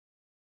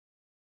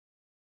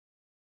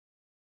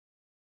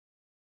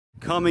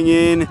Coming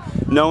in,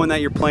 knowing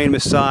that you're playing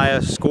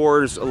Messiah,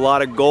 scores a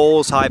lot of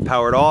goals,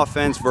 high-powered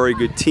offense, very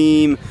good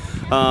team.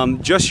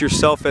 Just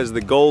yourself as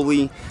the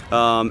goalie,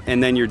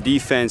 and then your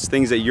defense,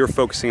 things that you're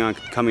focusing on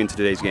coming into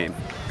today's game.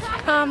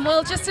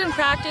 Well, just in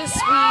practice,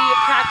 we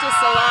practice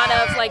a lot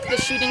of like the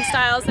shooting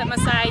styles that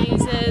Messiah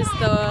uses,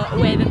 the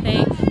way that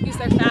they use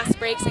their fast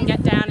breaks and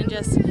get down, and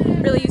just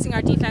really using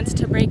our defense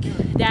to break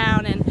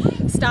down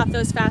and stop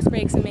those fast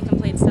breaks and make them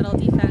play settled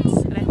defense.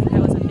 And I think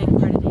that was a big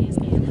part of today's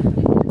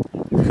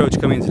game. Coach,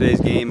 coming into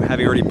today's game,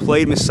 having already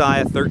played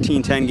Messiah,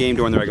 13-10 game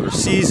during the regular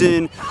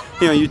season,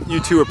 you know, you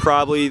two are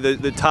probably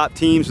the top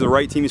teams, the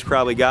right teams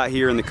probably got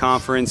here in the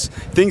conference.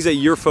 Things that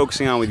you're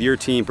focusing on with your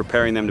team,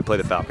 preparing them to play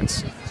the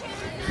Falcons.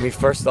 I mean,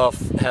 first off,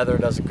 Heather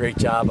does a great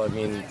job. I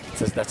mean,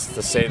 that's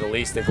to say the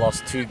least. They've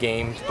lost 2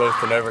 games,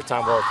 both in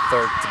overtime. Well,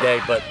 third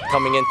today, but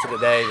coming into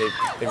today,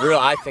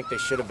 I think they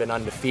should have been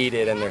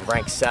undefeated, and they're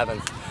ranked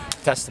 7th.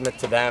 Testament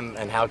to them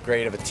and how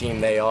great of a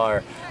team they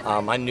are.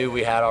 I knew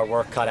we had our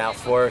work cut out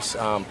for us.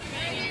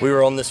 We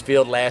were on this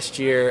field last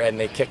year, and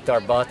they kicked our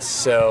butts,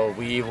 so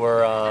we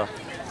were.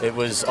 It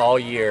was all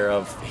year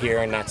of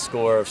hearing that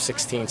score of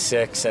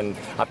 16-6, and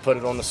I put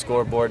it on the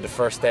scoreboard the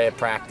first day of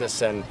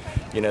practice, and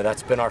you know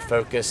that's been our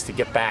focus to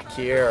get back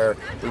here.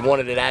 We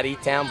wanted it at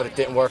E-Town, but it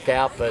didn't work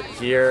out. But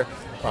here,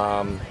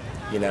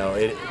 you know,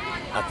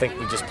 I think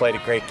we just played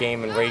a great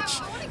game, and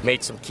Rach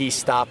made some key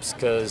stops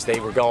because they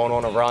were going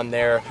on a run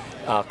there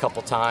a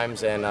couple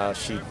times, and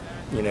she,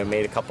 you know,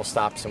 made a couple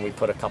stops, and we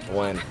put a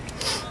couple in.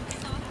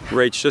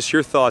 Rach, just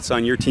your thoughts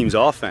on your team's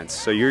offense.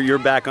 So you're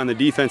back on the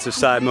defensive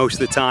side most of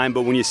the time,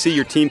 but when you see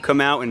your team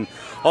come out and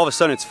all of a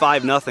sudden it's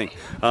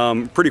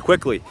 5-0 pretty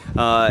quickly,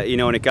 you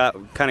know, and it kind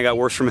of got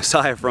worse for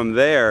Messiah from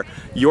there.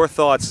 Your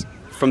thoughts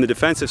from the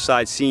defensive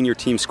side, seeing your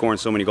team scoring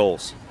so many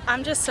goals?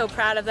 I'm just so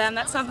proud of them.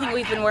 That's something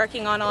we've been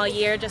working on all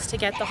year, just to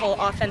get the whole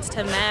offense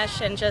to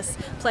mesh and just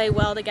play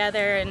well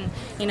together, and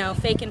you know,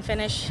 fake and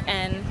finish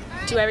and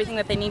do everything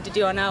that they need to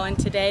do on O. And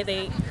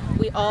today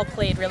we all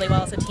played really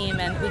well as a team,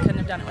 and we couldn't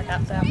have done it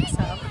without them.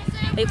 So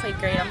they played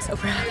great. I'm so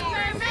proud.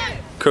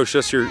 Coach,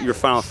 just your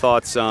final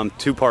thoughts.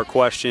 2-part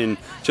question.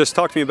 Just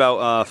talk to me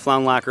about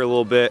Flown Lacquer a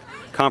little bit.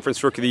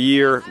 Conference Rookie of the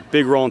Year,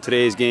 big role in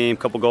today's game.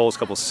 Couple goals,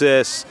 couple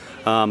assists.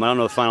 I don't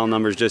know the final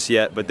numbers just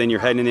yet, but then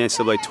you're heading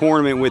into the NCAA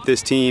tournament with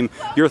this team.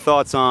 Your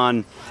thoughts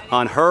on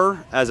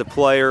her as a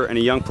player and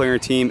a young player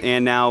team,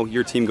 and now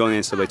your team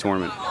going to the NCAA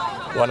tournament.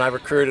 When I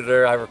recruited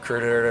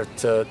her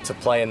to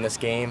play in this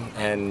game,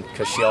 and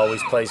because she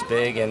always plays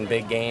big in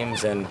big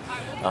games, and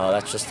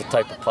that's just the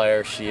type of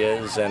player she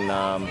is.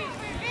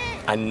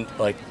 And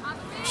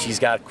she's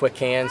got quick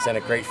hands and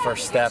a great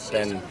first step,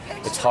 and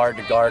it's hard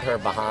to guard her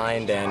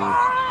behind. And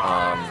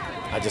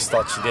I just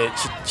thought she did.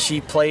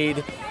 She played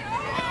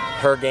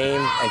her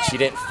game, and she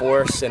didn't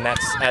force. And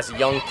that's, as a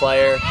young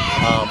player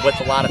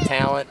with a lot of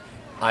talent,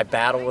 I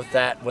battle with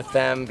that with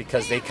them,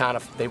 because they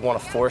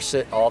want to force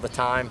it all the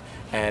time,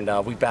 and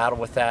we battle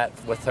with that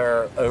with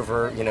her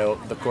over, you know,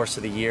 the course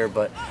of the year.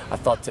 But I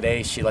thought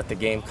today she let the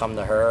game come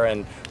to her,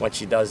 and when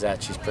she does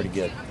that, she's pretty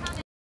good.